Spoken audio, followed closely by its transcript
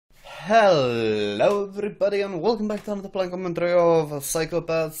Hello everybody and welcome back to another playing commentary of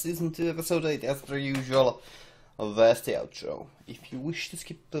Psychopath Season 2 Episode 8 as per usual. There's the outro. If you wish to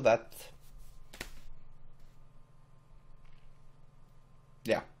skip to that...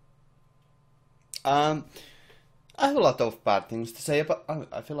 Yeah. I have a lot of bad things to say, but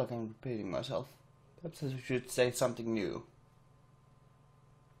I feel like I'm repeating myself. Perhaps I should say something new.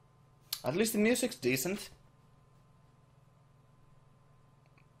 At least the music's decent.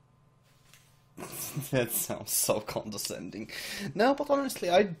 That sounds so condescending. No, but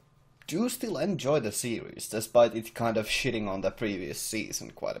honestly, I do still enjoy the series, despite it kind of shitting on the previous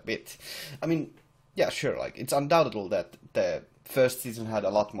season quite a bit. I mean, yeah, sure, like, it's undoubtable that the first season had a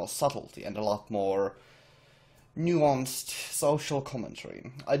lot more subtlety and a lot more nuanced social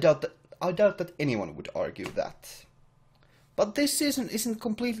commentary. I doubt that anyone would argue that. But this season isn't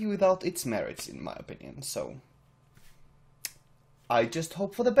completely without its merits, in my opinion, so... I just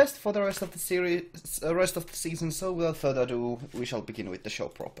hope for the best for the rest of the series, rest of the season, so without further ado, we shall begin with the show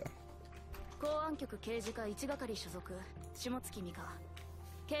proper.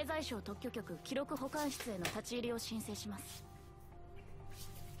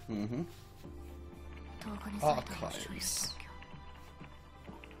 Archives.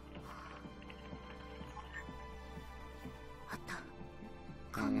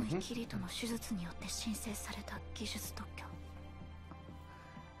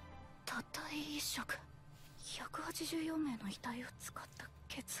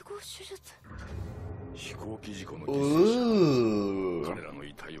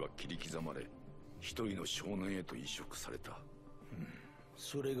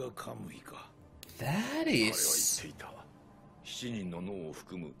 That is...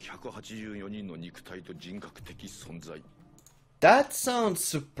 That sounds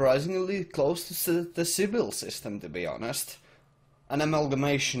surprisingly close to the Sibyl system, to be honest. An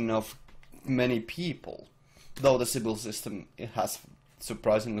amalgamation of many people. Though the Sibyl system, it has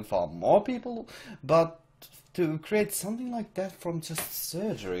surprisingly far more people, but to create something like that from just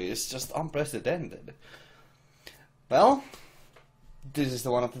surgery is just unprecedented. Well, this is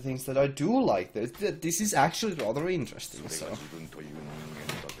one of the things that I do like. This is actually rather interesting, so...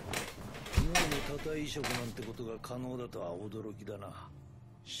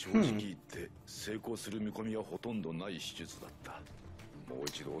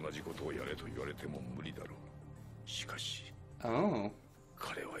 Oh.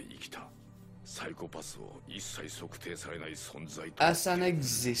 As an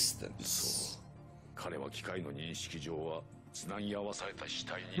existence.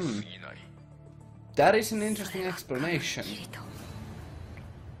 That is an interesting explanation.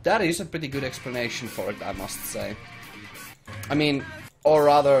 That is a pretty good explanation for it, I must say. I mean, or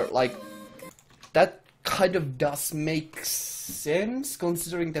rather, like, that kind of does make sense,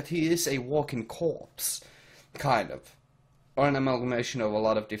 considering that he is a walking corpse. Kind of. Or an amalgamation of a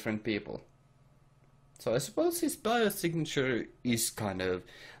lot of different people. So I suppose his biosignature is kind of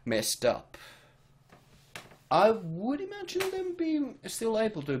messed up. I would imagine them being still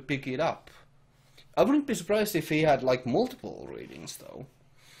able to pick it up. I wouldn't be surprised if he had, like, multiple readings, though.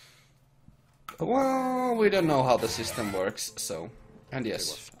 Well, we don't know how the system works, so... And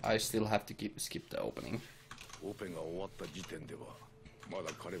yes, I still have to skip the opening.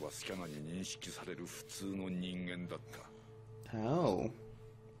 Oh.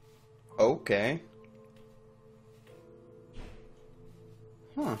 Okay.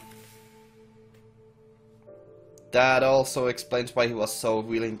 Huh. That also explains why he was so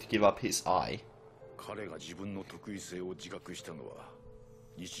willing to give up his eye.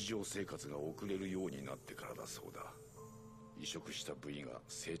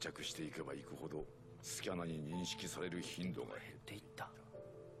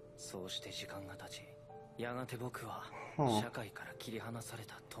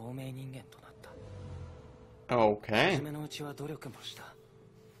 Okay.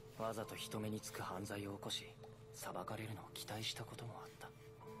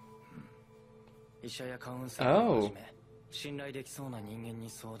 Oh. 信頼できそうな人間に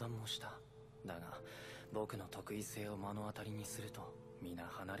相談もした。だが、僕の特異性を目の当たりにすると、皆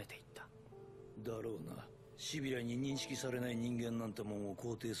離れていった。だろうな。シビラに認識されない人間なんてもんを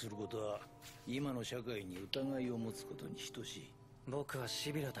肯定することは、今の社会に疑いを持つことに等しい。僕は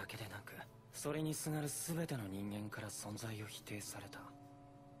シビラだけでなく、それにすがる全ての人間から存在を否定された。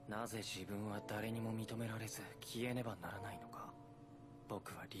なぜ自分は誰にも認められず消えねばならないのか。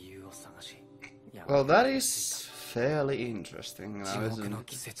僕は理由を探し。Well, that is fairly interesting.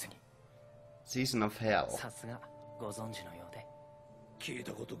 Season of Hell. さすがご存知のようで。聞い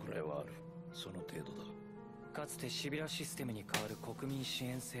たことくらいはある。その程度だ。かつてシビラシステムに代わる国民支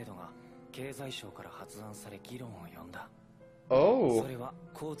援制度が経済省から発案され議論を呼んだ。それは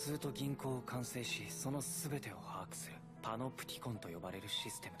交通と銀行を管制し、その全てを把握するパノプティコンと呼ばれるシ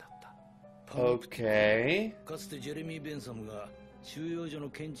ステムだった。Okay. かつてジェレミー・ベンサムが収容所の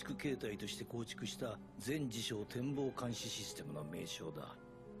建築形態として構築した全事象展望監視システムの名称だ。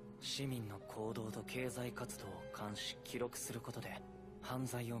市民の行動と経済活動を監視記録することで犯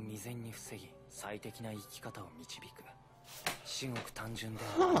罪を未然に防ぎ最適な生き方を導く。至極単純で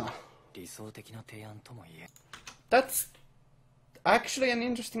理想的な提案とも言え。That's actually an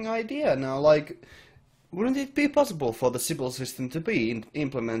interesting idea. Now, like, wouldn't it be possible for the Sybil system to be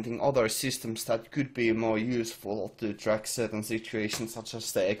implementing other systems that could be more useful to track certain situations, such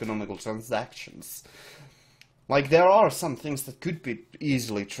as the economical transactions? Like, there are some things that could be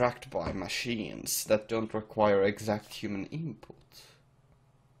easily tracked by machines that don't require exact human input.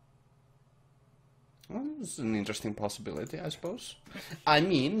 Well, it's an interesting possibility, I suppose. I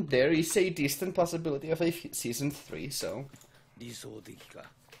mean, there is a distant possibility of a season 3, so... 理想的か。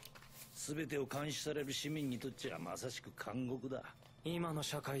全てを監視される市民にとっちゃまさしく監獄だ。今の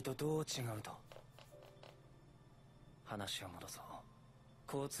社会とどう違うと。話を戻そう。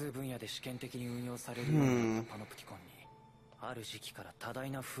交通分野で試験的に運用されるようになったパノプティコンに、ある時期から多大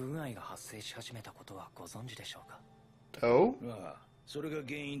な不具合が発生し始めたことはご存知でしょうか。Oh? ああ、それが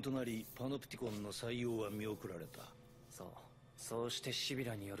原因となりパノプティコンの採用は見送られた。そうしてシビ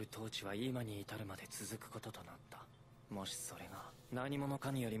ラによる統治は今に至るまで続くこととなった。もしそれが何者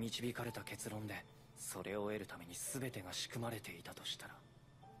かにより導かれた結論で、それを得るために全てが仕組まれていたとしたら、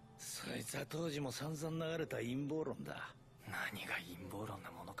そいつは当時も散々流れた陰謀論だ。何が陰謀論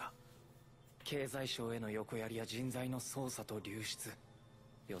なものか。経済省への横やりや人材の操作と流出、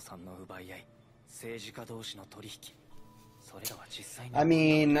予算の奪い合い、政治家同士の取引、それらは実際に I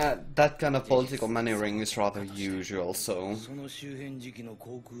mean, that kind of political maneuvering is rather usual, so... その周辺時期の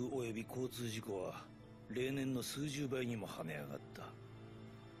航空及び交通事故は例年の数十倍にも跳ね上がった。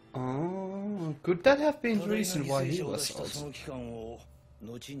Oh, could that have been the reason why he was そ also... の期間を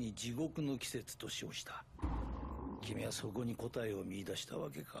後に地獄の季節と称した。君はそこに答えを見出した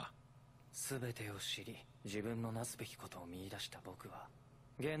わけか。全てを知り、自分のなすべきことを見出した僕は、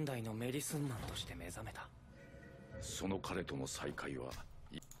現代のメディスンマンとして目覚めた。その彼との再会は。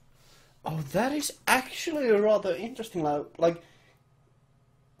Oh, that is actually rather interesting, like...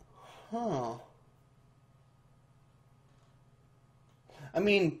 Huh... I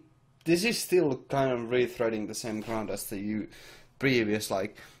mean, this is still kind of retreading the same ground as the previous,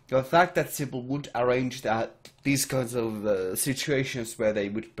 like, the fact that Sybil would arrange these kinds of situations where they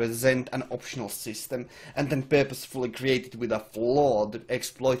would present an optional system and then purposefully create it with a flaw to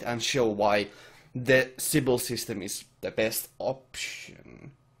exploit and show why the Sybil system is the best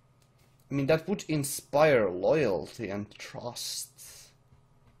option. I mean, that would inspire loyalty and trust.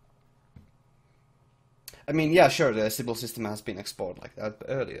 I mean, yeah, sure, the Sybil system has been explored like that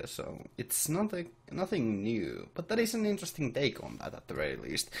earlier, so it's nothing new. But that is an interesting take on that, at the very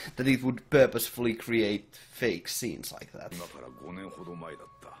least. That it would purposefully create fake scenes like that. 今から5年ほど前だっ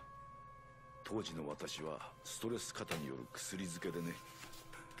た。当時の私はストレス過多による薬漬けでね。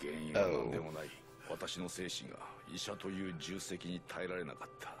原因は何でもない。私の精神が医者という重責に耐えられなかっ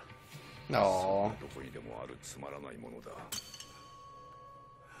た。どこにでもあるつまらないものだ。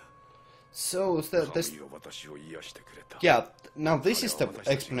So, this... Yeah, now this is the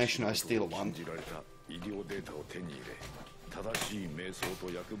explanation I still want. 医療データを手に入れ、正しい瞑想と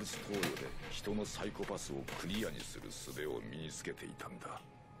薬物投与で人のサイコパスをクリアにする術を身につけていたんだ。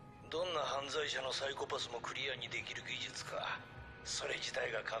どんな犯罪者のサイコパスもクリアにできる技術か。それ自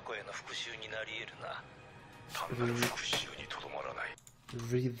体が過去への復讐になり得るな。単なる復讐にとどまらない。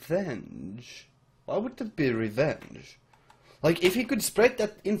Revenge? Why would that be revenge? Like, if he could spread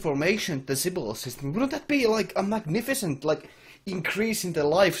that information to the Sybil system, wouldn't that be, like, a magnificent, like, increase in the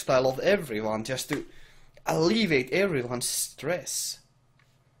lifestyle of everyone, just to alleviate everyone's stress?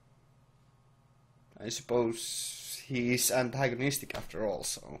 I suppose he is antagonistic after all,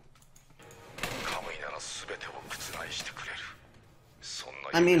 so...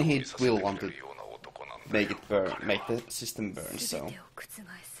 I mean, he will want to make it burn, make the system burn, so...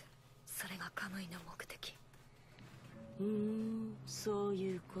 そう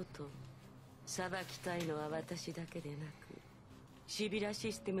いうこと。裁きたいのは私だけでなく、シビラ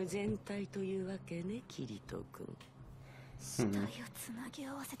システム全体というわけね、キリト君。死体をつなぎ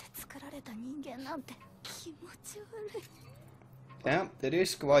合わせて作られた人間なんて気持ち悪い。Yeah, that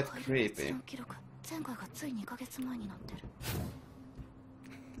is quite creepy. 記録、前回がつい2ヶ月前になってる。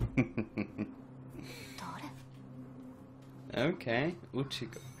誰？ Okay,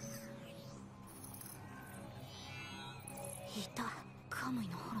 Uchiko. いたカムイ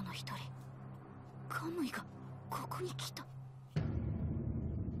のホロの一人。カムイがここに来た。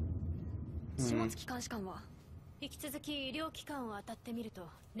下月監視官は引き続き医療機関を当たってみると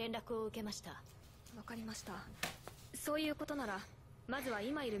連絡を受けました。わかりました。そういうことならまずは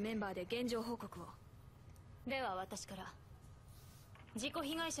今いるメンバーで現状報告を。では私から。事故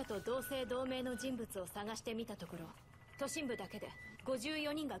被害者と同姓同名の人物を探してみたところ、都心部だけで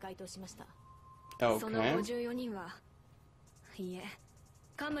54人が該当しました。その54人はいいえ、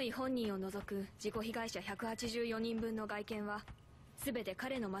カムイ本人を除く事故被害者184人分の外見は全て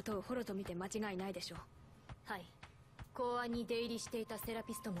彼のまとうホロと見て間違いないでしょう。はい。公安に出入りしていたセラ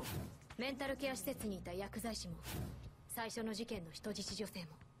ピストも、メンタルケア施設にいた薬剤師も、最初の事件の人質女性も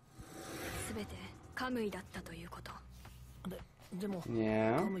全てカムイだったということ。でも、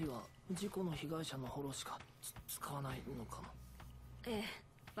Yeah. カムイは事故の被害者のホロしか使わないのかも。ええ、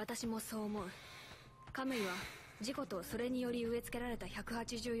私もそう思う。カムイは事故とそれにより植え付けられた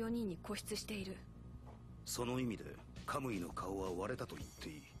184人に固執している。その意味でカムイの顔は割れたと言って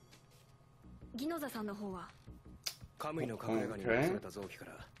いい。ギノザさんの方はカムイの隠れ家に残された臓器か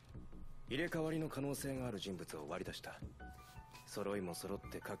ら入れ替わりの可能性がある人物を割り出した。揃いも揃っ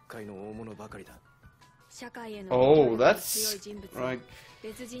て各界の大物ばかりだ。社会への Oh, 強い that's 人物を right.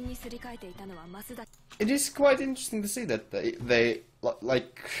 別人にすり替えていたのはマスだ。It is quite interesting to see that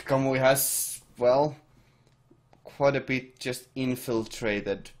like Kamui has, well, quite a bit just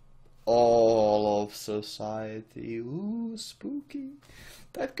infiltrated all of society. Ooh, spooky.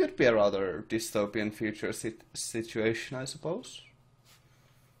 That could be a rather dystopian future situation, I suppose.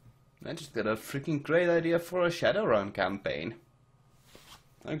 I just got a freaking great idea for a Shadowrun campaign.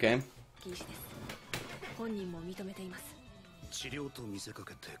 Okay. 禁止です。本人も認めています。治療と見せか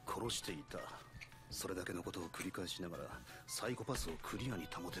けて殺していた。それだけのことを繰り返しながらサイコパスをクリアに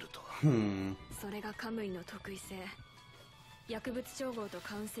保てるとは。それがカムイの得意性。薬物調合と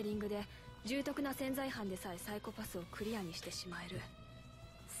カウンセリングで重篤な潜在犯でさえサイコパスをクリアにしてしまえる。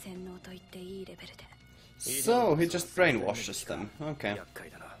洗脳と言っていいレベルで。So he just brainwashes them. Okay. 厄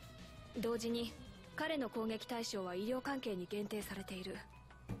介だな。同時に彼の攻撃対象は医療関係に限定されている。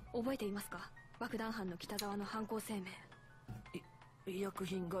覚えていますか？爆弾犯の北沢の犯行声明。医薬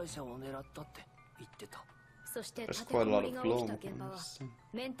品会社を狙ったって言ってた。そして立てこもりが起きた現場は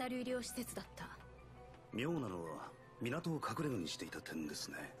メンタル医療施設だった。妙なのは港を隠れ家にしていた点です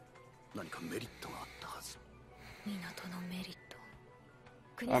ね。何かメリットがあったはず。港のメリッ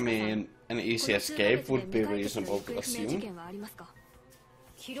ト。I mean, an easy escape would be reasonable to assume.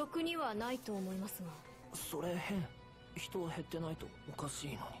 記録にはないと思いますが。それ変。人減ってないとおかしい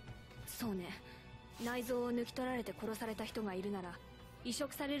のに。そうね。内臓を抜き取られて殺された人がいるなら移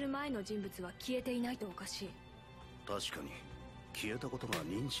植される前の人物は消えていないとおかしい。確かに消えたことが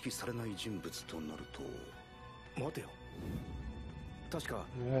認識されない人物となると。待てよ。確か、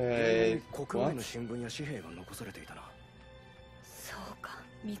国外の新聞や紙幣が残されていたな。そうか、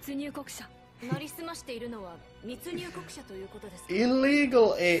密入国者。なりすましているのは密入国者ということですか。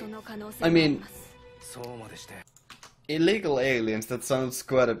 Illegal I mean, そうまでして。illegal aliens, that sounds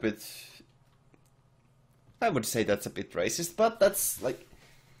quite a bit... I would say that's a bit racist, but that's like...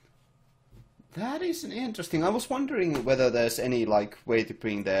 That is interesting. I was wondering whether there's any like way to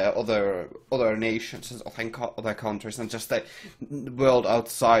bring the other nations, other countries, and just the world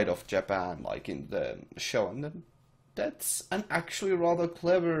outside of Japan, like in the show. And then that's an actually rather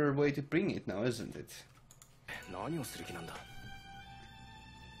clever way to bring it now, isn't it? 何をする気なんだ。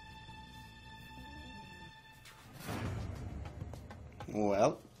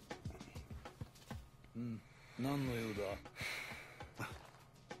Well. 何の用だ。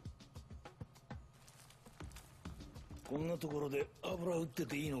こんなところで油売って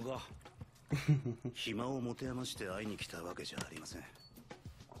ていいのか。暇を持て余して会いに来たわけじゃありません。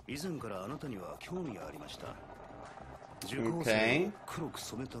以前からあなたには興味がありました。受講生を黒く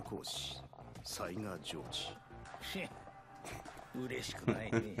染めた講師、才賀ジョージ。嬉しくな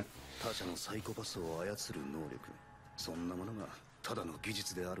いね。他者のサイコパスを操る能力、そんなものがただの技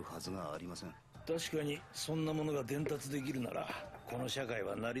術であるはずがありません。確かにそんなものが伝達できるならこの社会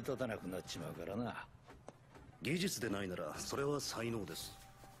は成り立たなくなっちまうからな。技術でないならそれは才能です。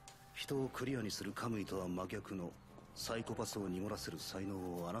人をクリアにするカムイとは真逆のサイコパスを濁らせる才能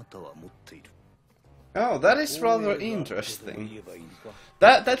をあなたは持っている。Oh, that is rather interesting.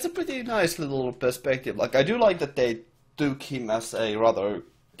 That's a pretty nice little perspective. Like, I do like that they took him as a rather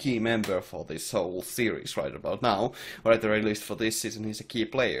key member for this whole series right about now, or at the very least for this season he's a key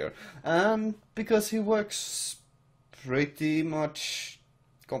player. And because he works pretty much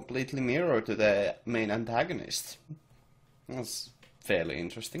completely mirror to the main antagonist. That's fairly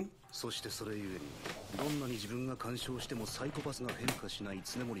interesting. そしてそれゆえにどんなに自分が干渉してもサイコパスが変化しない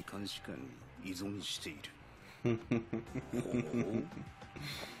常森監視官に依存している。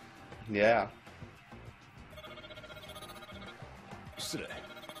Yeah. 失礼。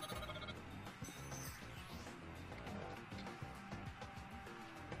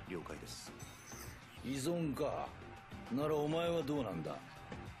了解です。依存か。ならお前はどうなんだ。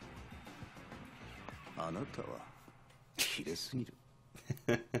あなたは綺麗すぎる。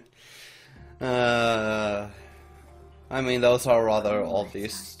I mean, those are rather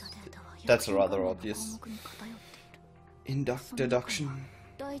obvious. That's rather obvious. Deduction.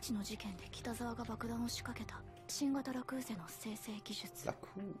 第一の事件で北沢が爆弾を仕掛けた新型ラクーゼの生成技術。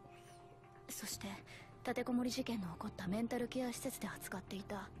そして立てこもり事件の起こったメンタルケア施設で扱ってい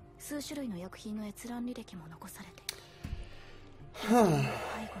た数種類の薬品の閲覧履歴も残されている。背後にいる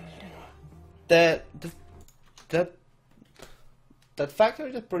のは That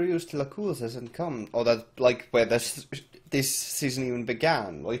factory that produced Lacousse hasn't come, or that, like, where this season even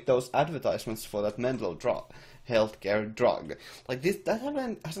began, like those advertisements for that mental healthcare drug, like this, that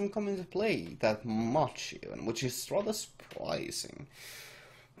hasn't come into play that much even, which is rather surprising.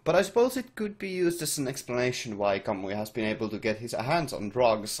 But I suppose it could be used as an explanation why Kamui has been able to get his hands on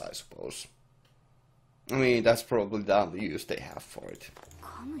drugs, I suppose. I mean, that's probably the only use they have for it.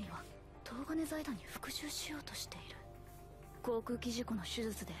 カムイは東金財団に復讐しようとしている。航空機事故の手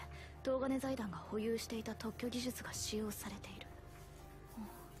術で東金財団が保有していた特許技術が使用されている。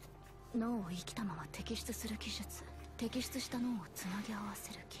脳を生きたまま摘出する技術、摘出した脳をつなぎ合わ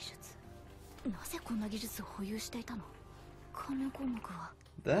せる技術。なぜこんな技術を保有していたの？関連項目は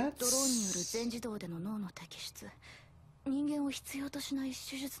ドローンによる全自動での脳の摘出、人間を必要としない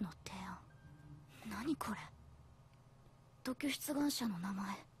手術の提案。何これ？特許出願者の名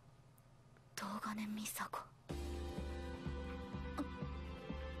前、東金美佐子。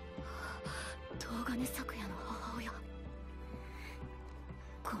東金咲夜の母親。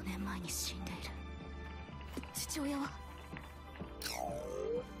5年前に死んでいる。父親は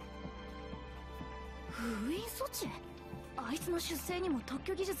封印措置？あいつの出生にも特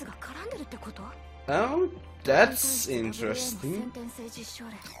許技術が絡んでるってこと？ Oh, that's interesting. 先天性実証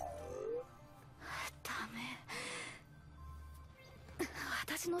例。ダメ。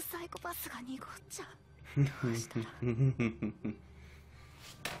私のサイコパスが濁っちゃう。どうしたら。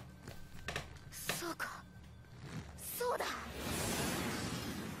そうか。そうだ。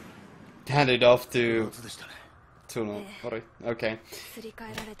Hand it off to no. Okay. すり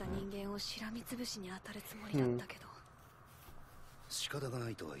替えられた人間をしらみつぶしに当たるつもりだったけど。仕方がな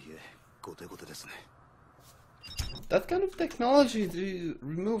いとはいえ、後手後手ですね。That kind of technology to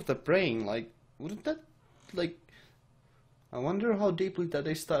remove the brain, like, wouldn't that, like, I wonder how deeply that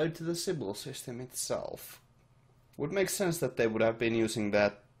is tied to the Sybil system itself. Would make sense that they would have been using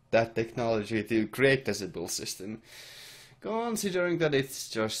that technology to create the Sybil system, considering that it's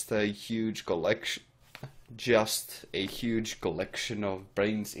just a huge collection of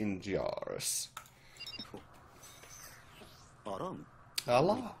brains in jars.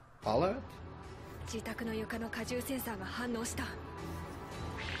 Alert? 自宅の床の荷重センサーが反応した。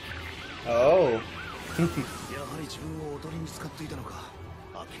やはり自分を踊りに使っていたのか。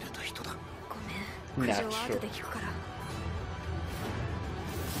呆れた人だ。ごめん、苦情は後で聞くから。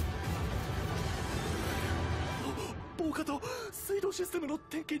防火と水道システムの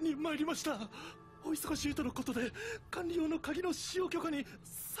点検に参りました。お忙しいとのことで管理用の鍵の使用許可に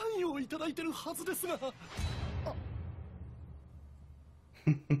サインをいただいてるはずですが。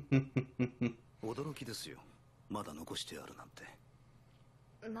驚きですよ。まだ残してあるなんて。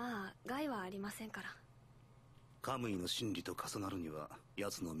まあ害はありませんから。カムイの心理と重なるには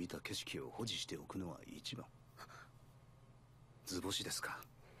奴の見た景色を保持しておくのは一番。図星ですか。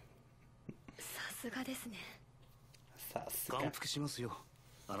さすがですね。感服しますよ。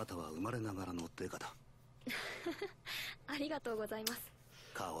あなたは生まれながらのデカだ。ありがとうございます。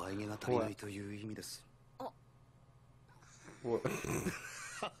可愛げが足りないという意味です。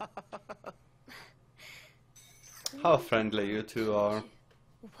How friendly you two are.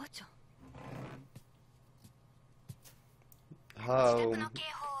 おばあちゃん。How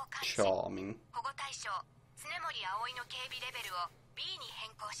charming. 保護対象常森葵の警備レベルを B に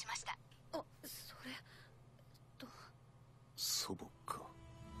変更しました。あ、それ祖母か。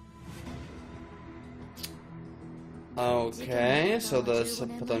Okay, so there's a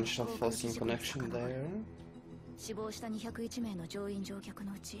potential forcing connection there. 死亡した201名の乗員乗客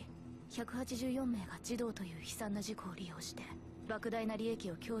のうち184名が児童という悲惨な事故を利用して莫大な利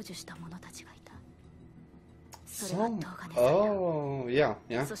益を享受した者たちがいた。それは東金さんだ。Oh, yeah.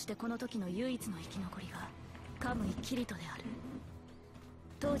 そしてこの時の唯一の生き残りがカムイキリトである。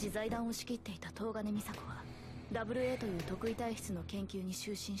当時財団を仕切っていた東金美佐子は WA という特異体質の研究に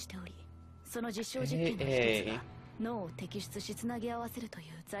就寝しており、その実証実験の一つが脳を摘出しつなぎ合わせるという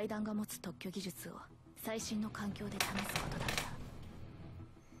財団が持つ特許技術を最新の環境で試すことだった。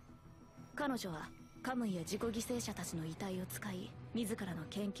彼女はカムイや自己犠牲者たちの遺体を使い自らの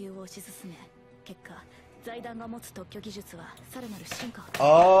研究を推し進め、結果財団が持つ特許技術はさらなる進化を遂げた。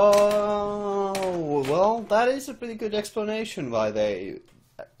Oh, well, that is a pretty good explanation why they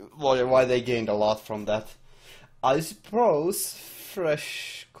gained a lot from that. I suppose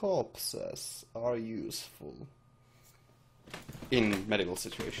fresh corpses are useful in medical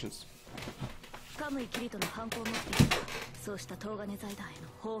situations. カムイキリトの犯行目的はそうした東金財団への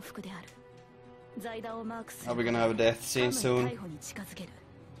報復である。財団をマークする Are we gonna have a death scene soon? 逮捕に近づける。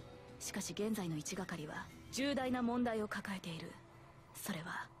しかし現在の一係は重大な問題を抱えている。それ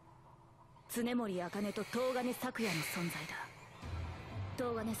は常森茜と東金咲夜の存在だ。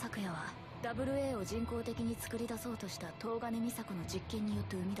東金咲夜は WA を人工的に作り出そうとした東金美佐子の実験によっ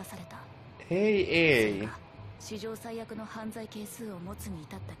て生み出された。Hey, hey. 史上最悪の犯罪係数を持つに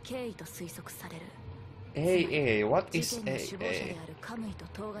至った経緯と推測される。Hey, hey, what 事 is 件の hey, 首謀者 hey? であるカムイと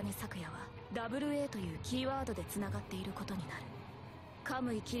東金咲夜は WA というキーワードでつながっていることになる。カ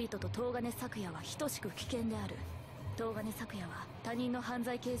ムイキリトと東金咲夜は等しく危険である。東金咲夜は他人の犯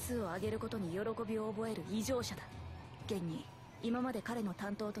罪係数を上げることに喜びを覚える異常者だ。現に今まで彼の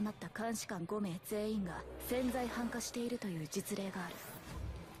担当となった監視官5名全員が潜在犯化しているという実例がある。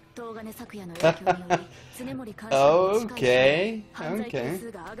東金咲夜の影響により常森監視官の近い犯罪係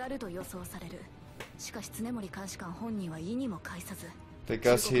数が上がると予想される。しかし常森監視官本人は意にも介さず、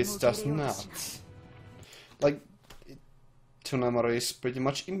 Because he's just not. Like, Tsunamori is pretty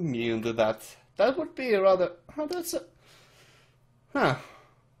much immune to that. That would be rather... Oh, that's a... Huh.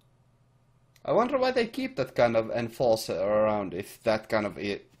 I wonder why they keep that kind of enforcer around if that kind of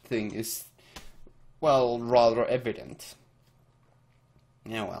thing is, well, rather evident.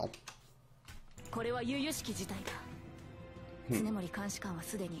 Yeah, well. これは由々しき事態だ。常森監視官は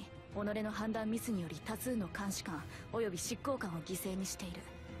すでに己の判断ミスにより多数の監視官および執行官を犠牲にしている。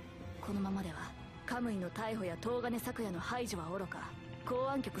このままではカムイの逮捕や東金咲夜の排除はおろか、公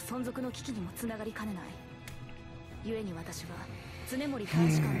安局存続の危機にもつながりかねない。故に私は常森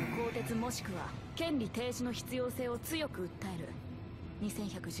監視官の更迭もしくは権利停止の必要性を強く訴える。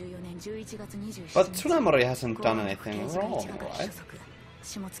2114年11月27日 But Tsunamori hasn't done anything wrong, right?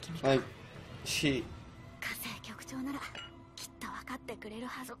 Like, she... 加瀬局長ならきっと分かってくれる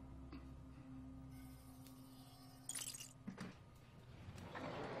はず。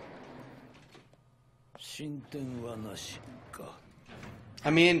進展はなしか。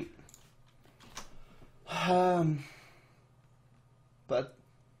I mean... But...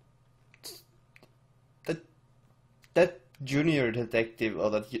 That junior detective, or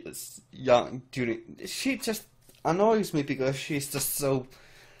that young junior... She just annoys me because she's just so...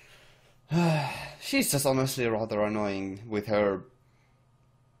 she's just honestly rather annoying with her...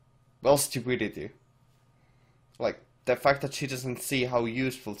 well, stupidity. Like, the fact that she doesn't see how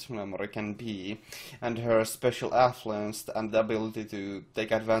useful Tsunamori can be, and her special affluence and the ability to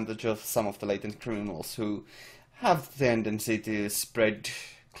take advantage of some of the latent criminals who have the tendency to spread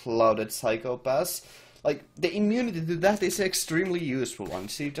clouded psychopaths. Like, the immunity to that is extremely useful, and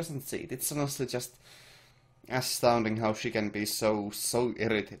she doesn't see it. It's honestly just astounding how she can be so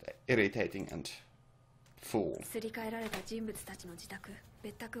irritating and fool. すり替えられた人物たちの自宅、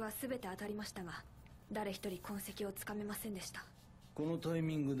別宅は全て当たりましたが、誰一人痕跡をつかめませんでした。このタイ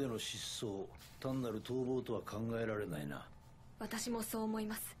ミングでの失踪、単なる逃亡とは考えられないな。私もそう思い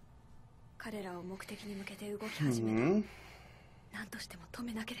ます。彼らを目的に向けて動き始めた。何としても止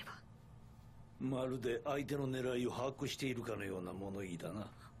めなければ。まるで相手の狙いを把握しているかのような物言いだな。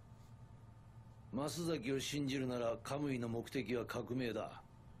増崎を信じるならカムイの目的は革命だ。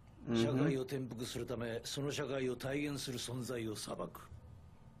社会を転覆するためその社会を体現する存在を裁く。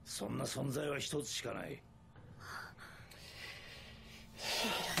そんな存在は一つしかない。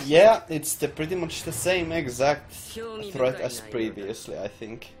Yeah, it's pretty much the same exact threat as previously, I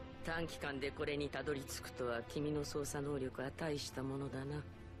think. 短期間でこれにたどり着くとは君の捜査能力は大したものだな。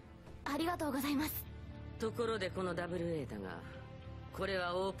ありがとうございます。ところでこの WA だが、これ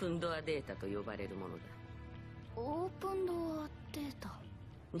はオープンドアデータと呼ばれるものだ。オープンドアデータ。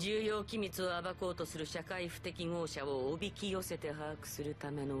重要機密を暴こうとする社会不適合者をおびき寄せて把握する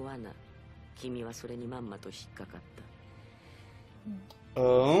ための罠。君はそれにまんまと引っかかった。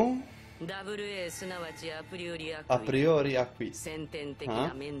Oh? WA すなわちアプリより悪意。先天的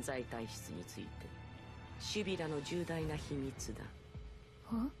な免罪体質についてシュビラの重大な秘密だ。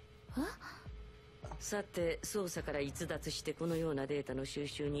さて、捜査から逸脱してこのようなデータの収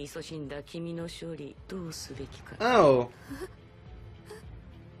集に勤しんだ君の処理、どうすべきか。Oh.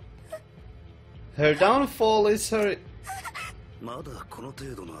 Her downfall is her... まだこの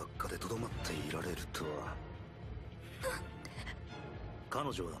程度の悪化でとどまっていられるとは。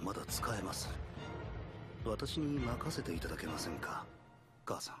彼女はまだ使えます。私に任せていただけませんか、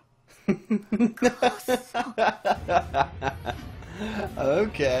母さん。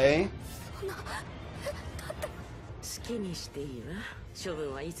Okay. 好きにしていいわ。処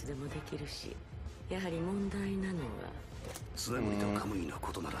分はいつでもできるし。やはり問題なのは末森とカムイの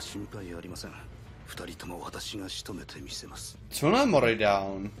ことなら心配ありません。二人とも私が仕留めてみせます。Tsunamori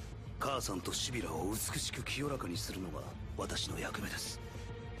down. 母さんとシビラを美しく清らかにするのが私の役目です。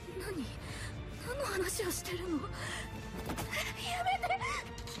何の話をしてるの？やめて、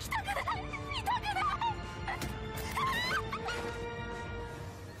聞きたくない、見たくない。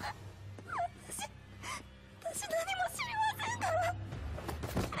私何も知りませんから。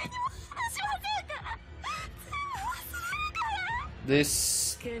何も話しませんから。全部忘れるから。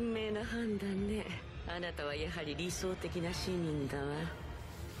This... 賢明な判断ね。あなたはやはり理想的な市民だわ。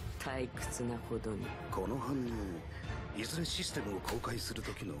退屈なほどに。この反応、いずれシステムを公開する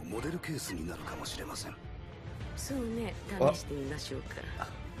時のモデルケースになるかもしれません。そうね、試してみましょうか。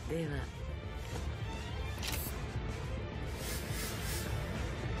では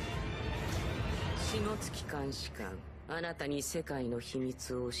下月監視官、あなたに世界の秘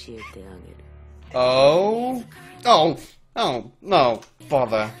密を教えてあげる。Oh? Oh! Oh, no,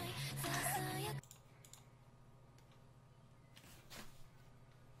 bother.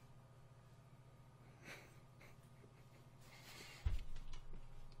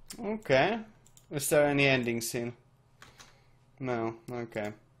 Okay. Is there any ending scene? No,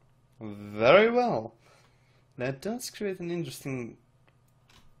 okay. Very well. That does create an interesting...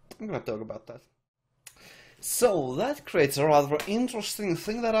 I'm gonna talk about that. So, that creates a rather interesting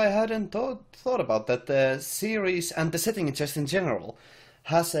thing that I hadn't thought about, that the series and the setting just in general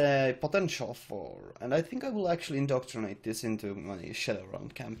has a potential for, and I think I will actually indoctrinate this into my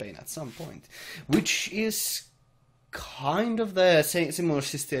Shadowrun campaign at some point, which is kind of the similar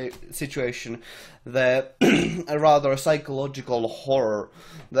situation, the a rather psychological horror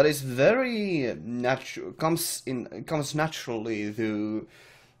that is very natural, comes naturally to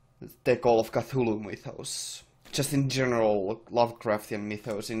the Call of Cthulhu mythos. Just in general, Lovecraftian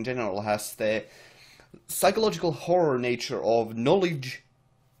mythos in general has the psychological horror nature of knowledge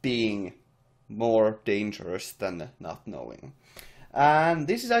being more dangerous than not knowing. And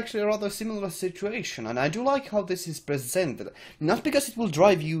this is actually a rather similar situation, and I do like how this is presented. Not because it will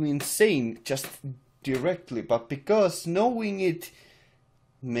drive you insane just directly, but because knowing it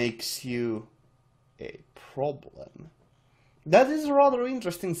makes you a problem. That is a rather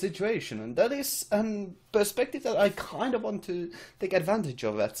interesting situation, and that is a perspective that I kind of want to take advantage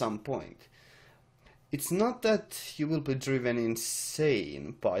of at some point. It's not that you will be driven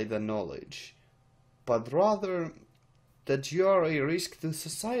insane by the knowledge, but rather that you are a risk to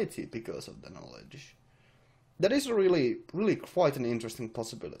society because of the knowledge. That is really quite an interesting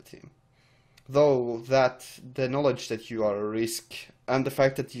possibility. Though that the knowledge that you are a risk, and the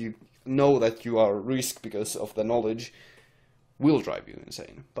fact that you know that you are a risk because of the knowledge, will drive you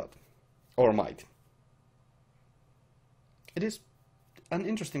insane, or might. It is an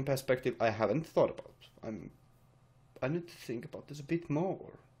interesting perspective I haven't thought about. I need to think about this a bit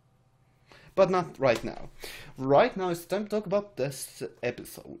more. But not right now. Right now it's time to talk about this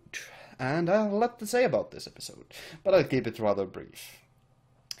episode. And I have a lot to say about this episode, but I'll keep it rather brief.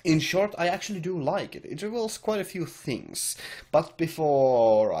 In short, I actually do like it. It reveals quite a few things. But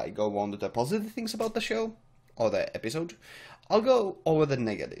before I go on to the positive things about the show, or the episode, I'll go over the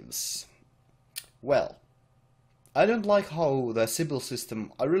negatives. Well, I don't like how the Sibyl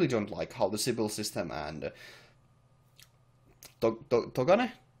system, I really don't like how the Sibyl system and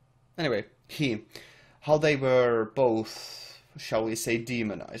Togane? Anyway, how they were both, shall we say,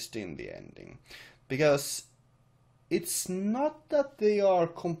 demonized in the ending. Because it's not that they are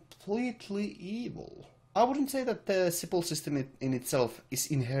completely evil. I wouldn't say that the Sibyl system in itself is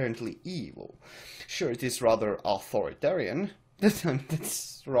inherently evil. Sure, it is rather authoritarian.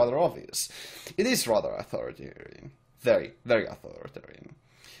 That's rather obvious. It is rather authoritarian. Very, very authoritarian.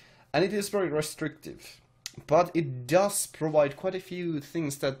 And it is very restrictive. But it does provide quite a few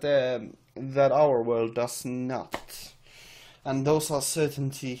things that that our world does not. And those are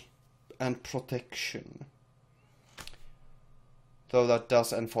certainty and protection. Though that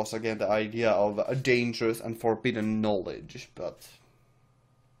does enforce again the idea of a dangerous and forbidden knowledge, but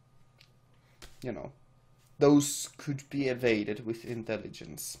you know, those could be evaded with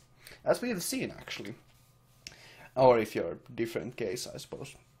intelligence. as we have seen actually. Or if you're a different case, I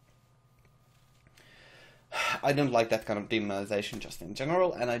suppose. I don't like that kind of demonization just in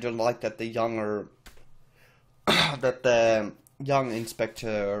general, and I don't like that the younger that the young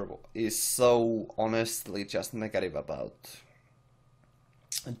inspector is so honestly just negative about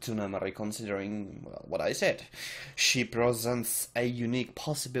Tsunamari, considering, well, what I said. She presents a unique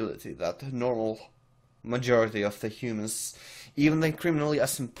possibility that the normal majority of the humans, even the criminally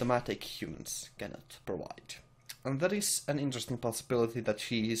asymptomatic humans, cannot provide. And that is an interesting possibility that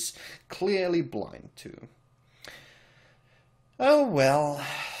she is clearly blind to. Oh well,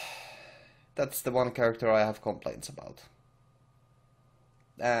 that's the one character I have complaints about.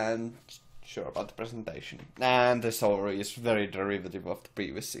 And sure, about the presentation. And the story is very derivative of the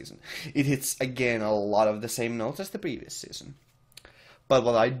previous season. It hits again a lot of the same notes as the previous season. But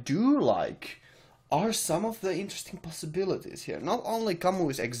what I do like are some of the interesting possibilities here. Not only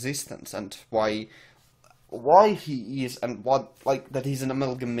Kamui's existence and why he is, and what, like, that he's an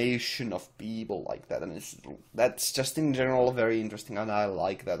amalgamation of people like that, and that's just in general very interesting, and I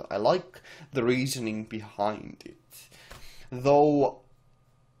like that. I like the reasoning behind it. Though,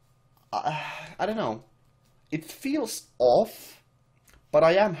 I don't know, it feels off, but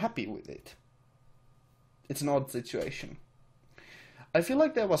I am happy with it. It's an odd situation. I feel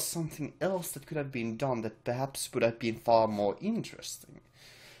like there was something else that could have been done that perhaps would have been far more interesting.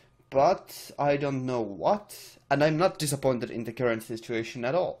 But I don't know what, and I'm not disappointed in the current situation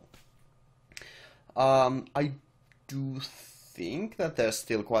at all. I do think that there's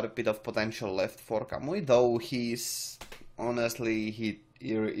still quite a bit of potential left for Kamui, though he's, honestly, he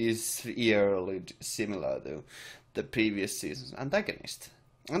is eerily similar to the previous season's antagonist.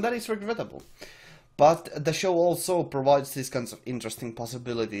 And that is regrettable. But the show also provides these kinds of interesting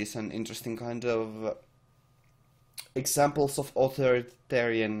possibilities and interesting kind of examples of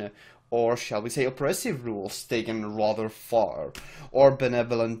authoritarian, or shall we say oppressive, rules taken rather far, or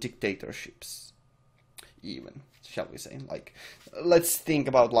benevolent dictatorships, even, shall we say. Like, let's think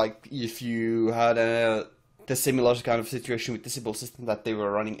about, like, if you had the similar kind of situation with the Sibyl system, that they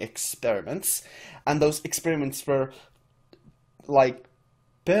were running experiments, and those experiments were, like,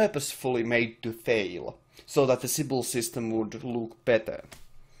 purposefully made to fail, so that the Sibyl system would look better.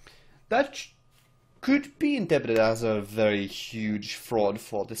 That could be interpreted as a very huge fraud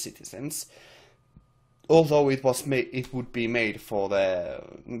for the citizens, although it would be made for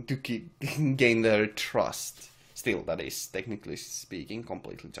to gain their trust. Still, that is, technically speaking,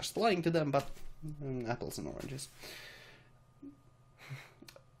 completely just lying to them, but apples and oranges.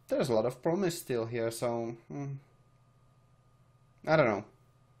 There's a lot of promise still here, so I don't know.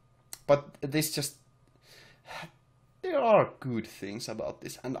 But this just, there are good things about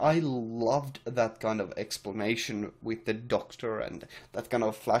this, and I loved that kind of explanation with the doctor and that kind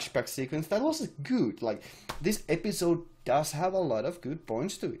of flashback sequence. That was good. Like, this episode does have a lot of good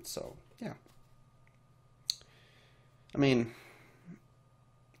points to it, so yeah. I mean,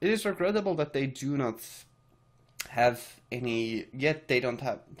 it is regrettable that they do not have any yet. They don't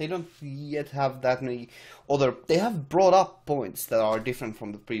yet have that many other. They have brought up points that are different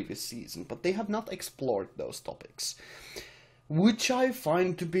from the previous season, but they have not explored those topics, which I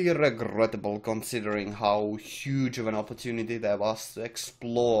find to be regrettable, considering how huge of an opportunity there was to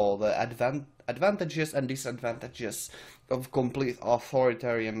explore the advantages and disadvantages of complete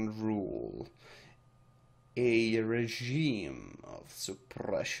authoritarian rule, a regime of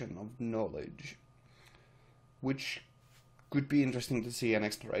suppression of knowledge, which could be interesting to see an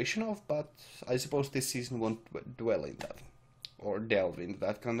exploration of, but I suppose this season won't dwell in that, or delve into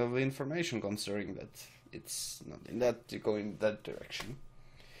that kind of information, considering that it's not in that going that direction.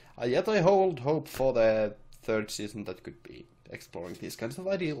 Yet I hold hope for the third season that could be exploring these kinds of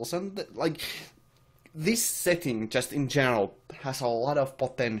ideals, and like, this setting, just in general, has a lot of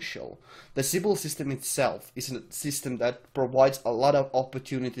potential. The Sibyl system itself is a system that provides a lot of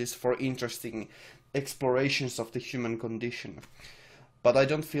opportunities for interesting explorations of the human condition. But I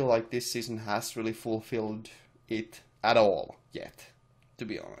don't feel like this season has really fulfilled it at all yet, to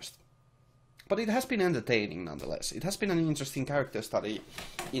be honest. But it has been entertaining nonetheless. It has been an interesting character study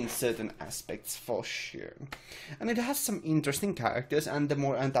in certain aspects for sure. And it has some interesting characters, and the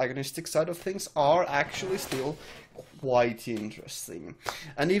more antagonistic side of things are actually still quite interesting.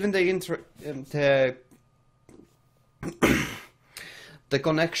 And even the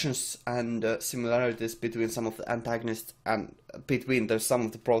connections and similarities between some of the antagonists and between some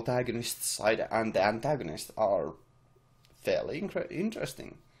of the protagonist side and the antagonist are fairly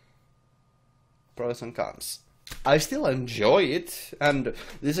interesting. Pros and cons. I still enjoy it, and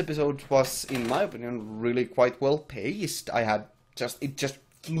this episode was, in my opinion, really quite well paced. It just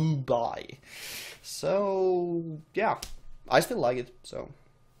flew by. So yeah, I still like it. So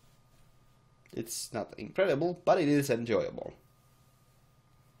it's not incredible, but it is enjoyable.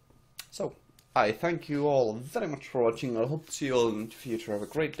 So I thank you all very much for watching. I hope to see you all in the future. Have a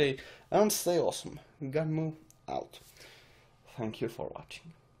great day and stay awesome. Ganmu out. Thank you for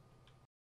watching.